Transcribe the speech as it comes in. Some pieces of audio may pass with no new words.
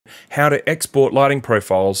how to export lighting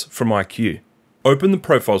profiles from iCUE. Open the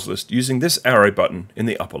profiles list using this arrow button in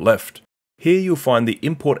the upper left. Here you'll find the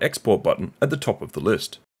Import-Export button at the top of the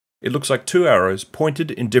list. It looks like two arrows pointed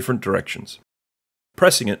in different directions.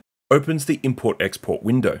 Pressing it opens the Import-Export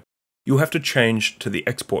window. You'll have to change to the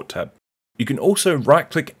Export tab. You can also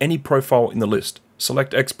right-click any profile in the list,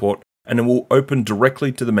 select Export, and it will open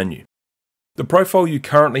directly to the menu. The profile you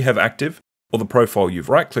currently have active, or the profile you've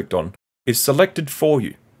right-clicked on, is selected for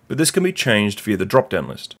you, but this can be changed via the drop-down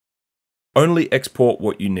list. Only export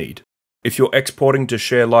what you need. If you're exporting to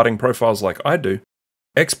share lighting profiles like I do,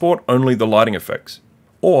 export only the lighting effects.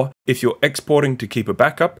 Or, if you're exporting to keep a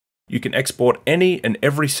backup, you can export any and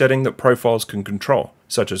every setting that profiles can control,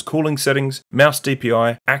 such as cooling settings, mouse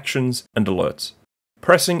DPI, actions, and alerts.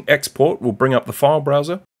 Pressing Export will bring up the file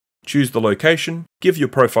browser, choose the location, give your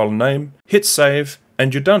profile a name, hit save,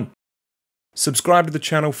 and you're done. Subscribe to the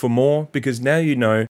channel for more because now you know